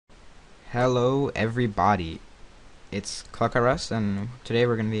Hello everybody, it's CluckRus and today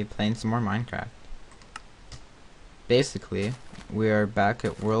we're going to be playing some more Minecraft. Basically, we are back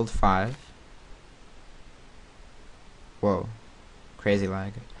at World 5. Whoa, crazy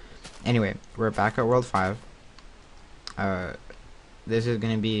lag. Anyway, we're back at World 5. This is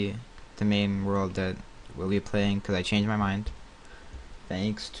going to be the main world that we'll be playing because I changed my mind.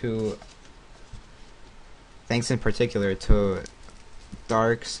 Thanks in particular to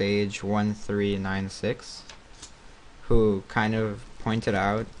Dark Sage 1396, who kind of pointed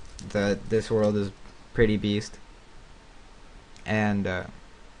out that this world is pretty beast, and that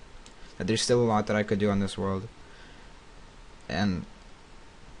there's still a lot that I could do on this world. And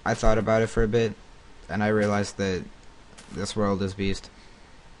I thought about it for a bit, and I realized that this world is beast,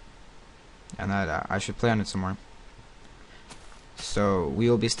 and that I should play on it some more. So we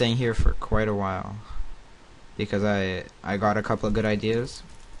will be staying here for quite a while, because I got a couple of good ideas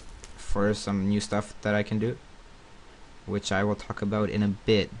for some new stuff that I can do, which I will talk about in a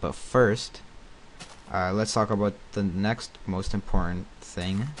bit. But first, let's talk about the next most important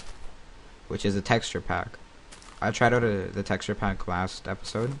thing, which is a texture pack. I tried out the texture pack last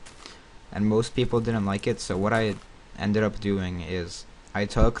episode, and most people didn't like it, so what I ended up doing is I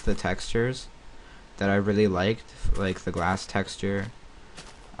took the textures that I really liked, like the glass texture,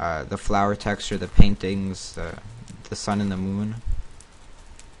 the flower texture, the paintings, the sun and the moon,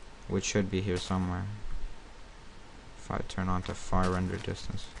 which should be here somewhere if I turn on to far render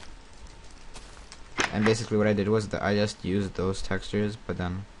distance. And basically what I did was that I just used those textures, but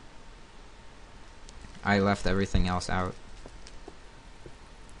then I left everything else out.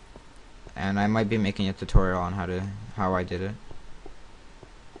 And I might be making a tutorial on how I did it,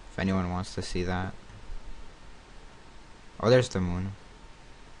 if anyone wants to see that. Oh, there's the moon.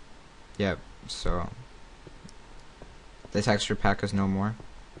 Yep, so the texture pack is no more,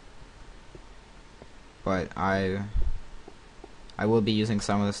 but I will be using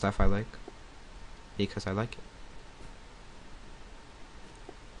some of the stuff I like because I like it.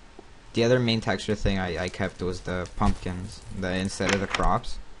 The other main texture thing I kept was the pumpkins, instead of the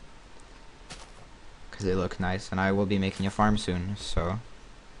crops, because they look nice, and I will be making a farm soon, so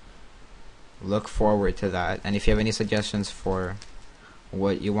look forward to that. And if you have any suggestions for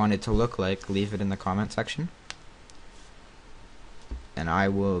what you want it to look like, leave it in the comment section, and I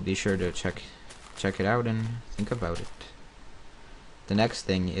will be sure to check it out and think about it. The next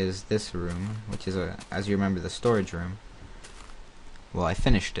thing is this room, which is as you remember, the storage room. Well, I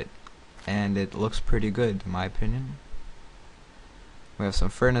finished it, and it looks pretty good in my opinion. We have some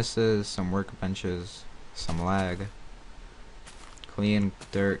furnaces, some workbenches, some lag, clean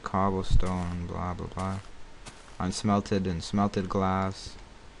dirt, cobblestone, blah blah blah, unsmelted and smelted glass.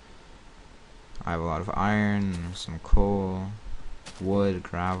 I have a lot of iron, some coal, wood,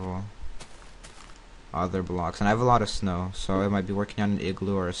 gravel, other blocks, and I have a lot of snow, so I might be working on an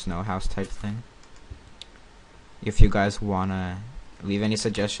igloo or a snow house type thing. If you guys wanna leave any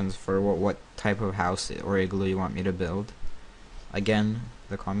suggestions for what type of house or igloo you want me to build, again,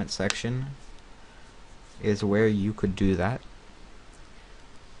 the comment section is where you could do that.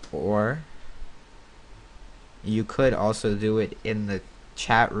 Or you could also do it in the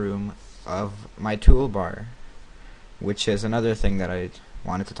chat room of my toolbar, which is another thing that I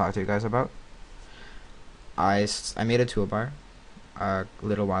wanted to talk to you guys about. I made a toolbar a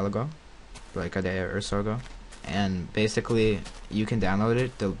little while ago, like a day or so ago, and basically you can download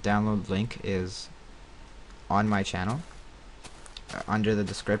it. The download link is on my channel, under the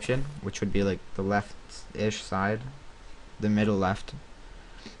description, which would be like the left-ish side, the middle left,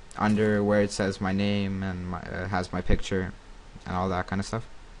 under where it says my name and has my picture and all that kind of stuff.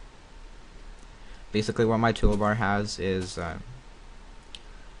 Basically what my toolbar has is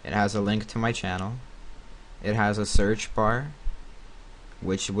it has a link to my channel. It has a search bar,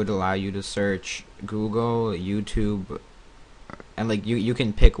 which would allow you to search Google, YouTube, and like you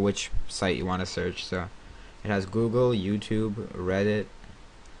can pick which site you want to search. So it has Google, YouTube, Reddit,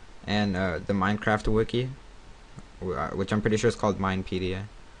 and the Minecraft wiki, which I'm pretty sure is called Minepedia.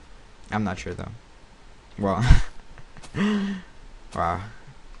 I'm not sure though. Well, wow.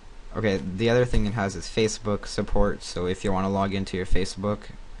 Okay, the other thing it has is Facebook support. So if you want to log into your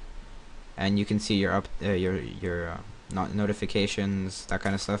Facebook, and you can see your notifications, that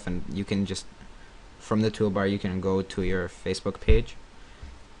kind of stuff, and you can just from the toolbar you can go to your Facebook page.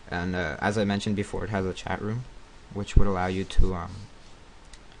 And as I mentioned before, it has a chat room, which would allow you to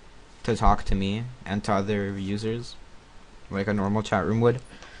talk to me and to other users, like a normal chat room would.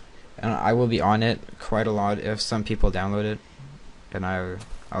 And I will be on it quite a lot if some people download it, and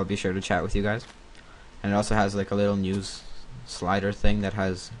I'll be sure to chat with you guys. And it also has like a little news slider thing that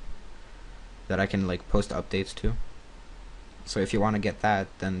has that I can like post updates to. So if you want to get that,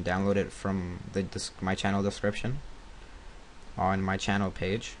 then download it from the my channel description on my channel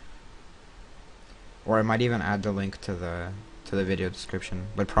page, or I might even add the link to the video description,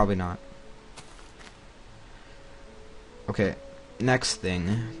 but probably not. Okay, next thing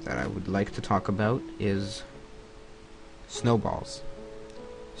that I would like to talk about is snowballs.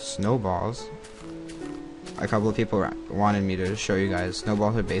 Snowballs. A couple of people wanted me to show you guys.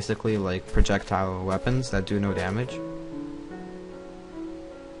 Snowballs are basically like projectile weapons that do no damage.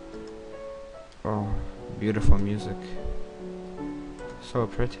 Oh, beautiful music. So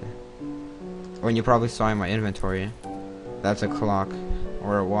pretty. When you probably saw in my inventory, that's a clock,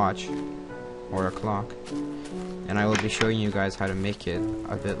 or a watch, or a clock. And I will be showing you guys how to make it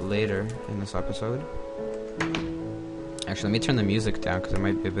a bit later in this episode. Actually, let me turn the music down because it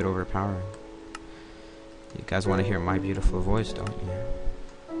might be a bit overpowering. You guys want to hear my beautiful voice, don't you?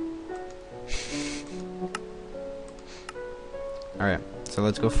 Alright, so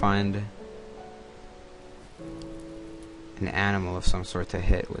let's go find an animal of some sort to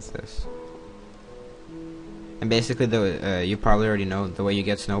hit with this. And basically, you probably already know, the way you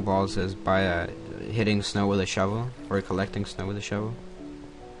get snowballs is by hitting snow with a shovel, or collecting snow with a shovel.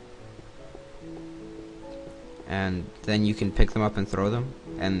 And then you can pick them up and throw them,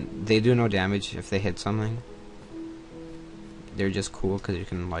 and they do no damage if they hit something. They're just cool because you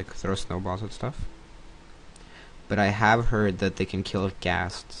can like throw snowballs at stuff. But I have heard that they can kill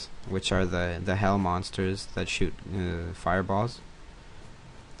ghasts, which are the hell monsters that shoot fireballs,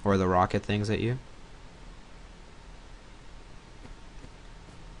 or the rocket things at you.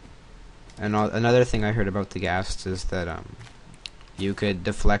 And another thing I heard about the ghasts is that you could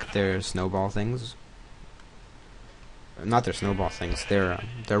deflect their snowball things. Not their snowball things, their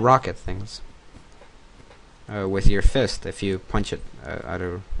rocket things. With your fist, if you punch it out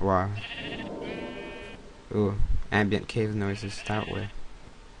of... Wow. Ooh, ambient cave noises that way.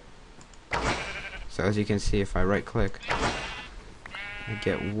 So as you can see, if I right click, I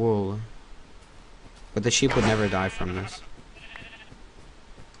get wool. But the sheep would never die from this.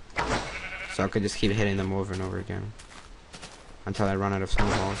 So I could just keep hitting them over and over again until I run out of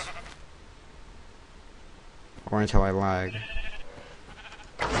snowballs, or until I lag.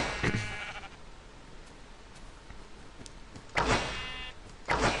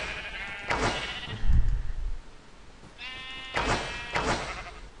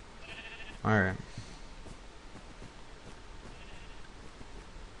 Alright,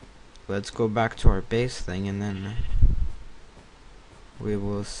 let's go back to our base thing, and then we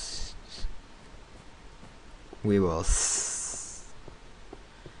will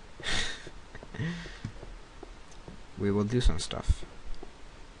do some stuff.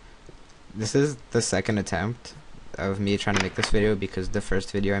 This is the second attempt of me trying to make this video, because the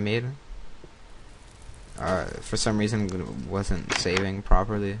first video I made for some reason wasn't saving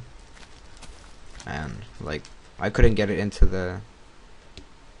properly, and like I couldn't get it to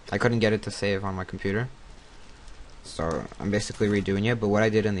save on my computer. So I'm basically redoing it. But what I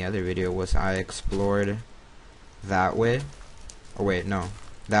did in the other video was I explored that way. Oh wait, no,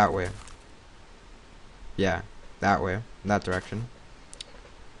 that way. Yeah, that way, that direction.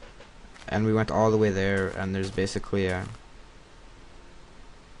 And we went all the way there, and there's basically a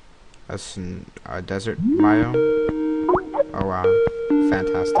desert biome. Oh wow,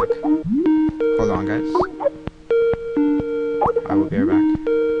 fantastic. Hold on, guys. I will be right back.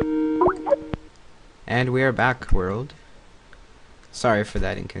 And we are back, world. Sorry for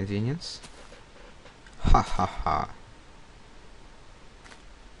that inconvenience. Ha ha ha.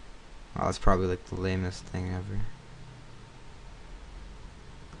 Well, that's probably like the lamest thing ever.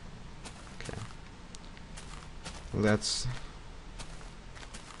 Okay. Let's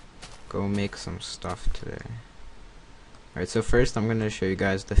go make some stuff today. Alright, so first I'm going to show you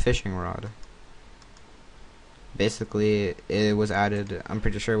guys the fishing rod. Basically, it was added, I'm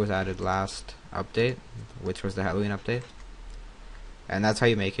pretty sure it was added last update, which was the Halloween update. And that's how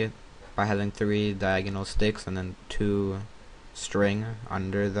you make it, by having 3 diagonal sticks and then 2 string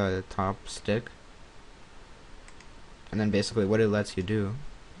under the top stick. And then basically what it lets you do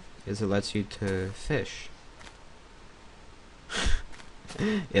is it lets you to fish.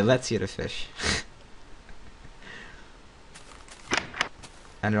 It lets you to fish.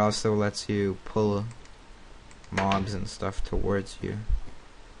 And it also lets you pull mobs and stuff towards you.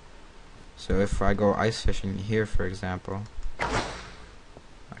 So if I go ice fishing here, for example,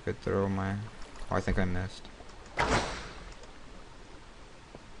 I could throw my... Oh, I think I missed.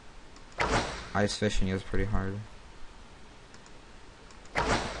 Ice fishing is pretty hard.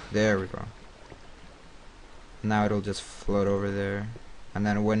 There we go. Now it'll just float over there and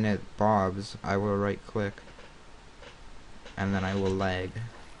then when it bobs, I will right click, and then I will lag.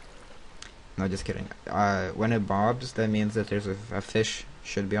 No, just kidding. When it bobs, that means that there's a fish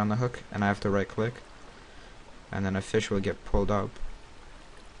should be on the hook, and I have to right click, and then a fish will get pulled up,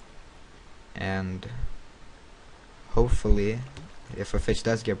 and hopefully if a fish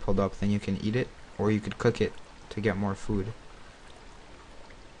does get pulled up, then you can eat it, or you could cook it to get more food.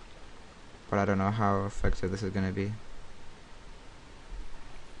 But I don't know how effective this is gonna be.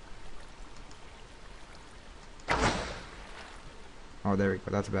 Oh, there we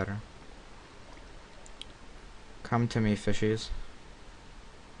go, that's better. Come to me, fishies.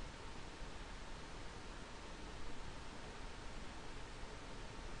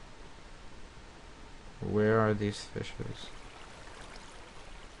 Where are these fishes?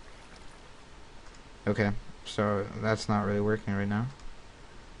 Okay, so that's not really working right now.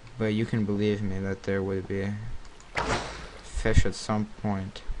 But you can believe me that there would be fish at some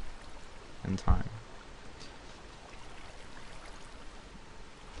point in time.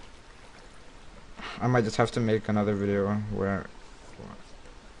 I might just have to make another video where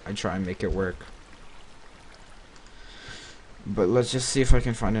I try and make it work. But let's just see if I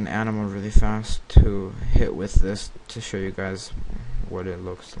can find an animal really fast to hit with this to show you guys what it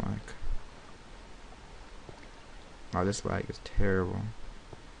looks like. Oh, this lag is terrible.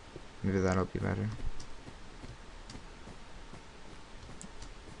 Maybe that'll be better.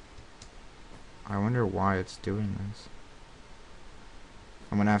 I wonder why it's doing this.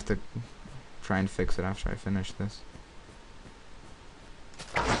 I'm gonna have to try and fix it after I finish this.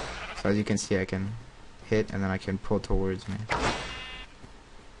 So as you can see, I can hit and then I can pull towards me.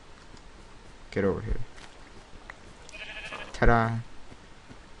 Get over here. Ta-da!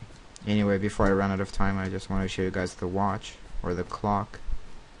 Anyway, before I run out of time, I just want to show you guys the watch, or the clock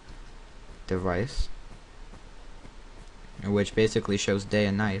device, which basically shows day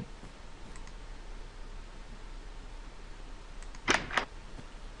and night.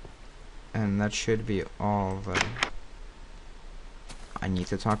 And that should be all that I need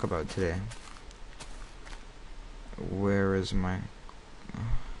to talk about today. Where is my...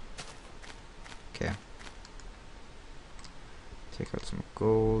 Okay. Take out some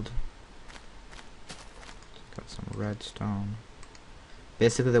gold. Take out some redstone.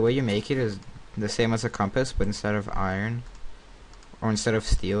 Basically, the way you make it is the same as a compass, but instead of iron or instead of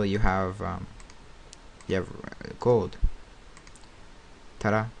steel, you have gold.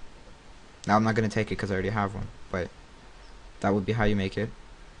 Ta-da! Now I'm not gonna take it because I already have one, but that would be how you make it,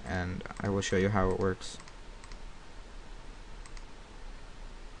 and I will show you how it works.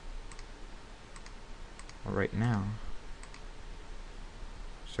 Right now.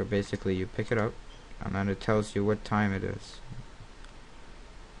 So basically, you pick it up, and then it tells you what time it is.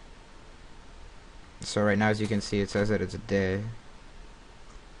 So right now, as you can see, it says that it's a day.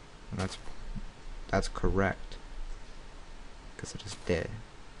 And that's correct, because it is day.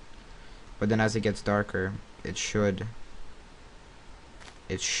 But then as it gets darker, it should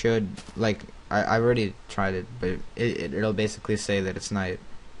like I already tried it, but it'll basically say that it's night,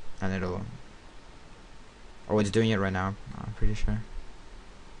 and it'll, oh, it's doing it right now, I'm pretty sure.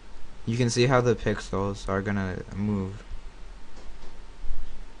 You can see how the pixels are gonna move.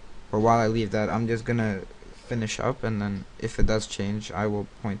 But while I leave that, I'm just gonna finish up, and then if it does change, I will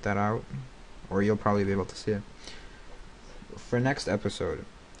point that out, or you'll probably be able to see it. For next episode,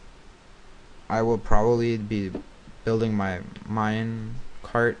 I will probably be building my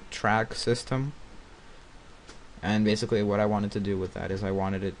minecart track system, and basically what I wanted to do with that is I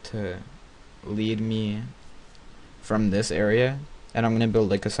wanted it to lead me from this area, and I'm gonna build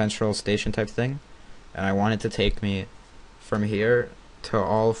like a central station type thing, and I want it to take me from here to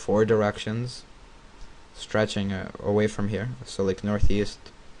all 4 directions, stretching away from here, so like northeast,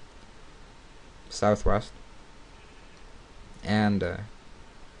 southwest, and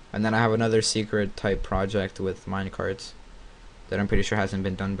then I have another secret type project with minecarts that I'm pretty sure hasn't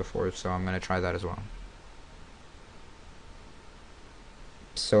been done before, so I'm gonna try that as well.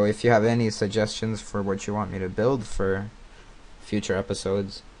 So if you have any suggestions for what you want me to build for future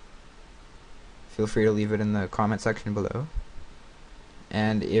episodes, feel free to leave it in the comment section below.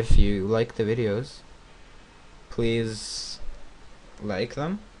 And if you like the videos, please like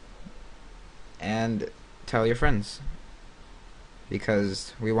them and tell your friends,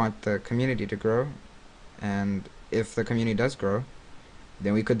 because we want the community to grow, and if the community does grow,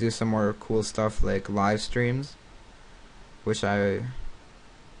 then we could do some more cool stuff like live streams, which I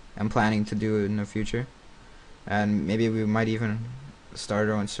am planning to do in the future, and maybe we might even start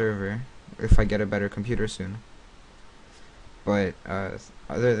our own server if I get a better computer soon. But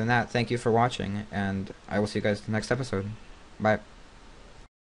other than that, thank you for watching, and I will see you guys in the next episode. Bye.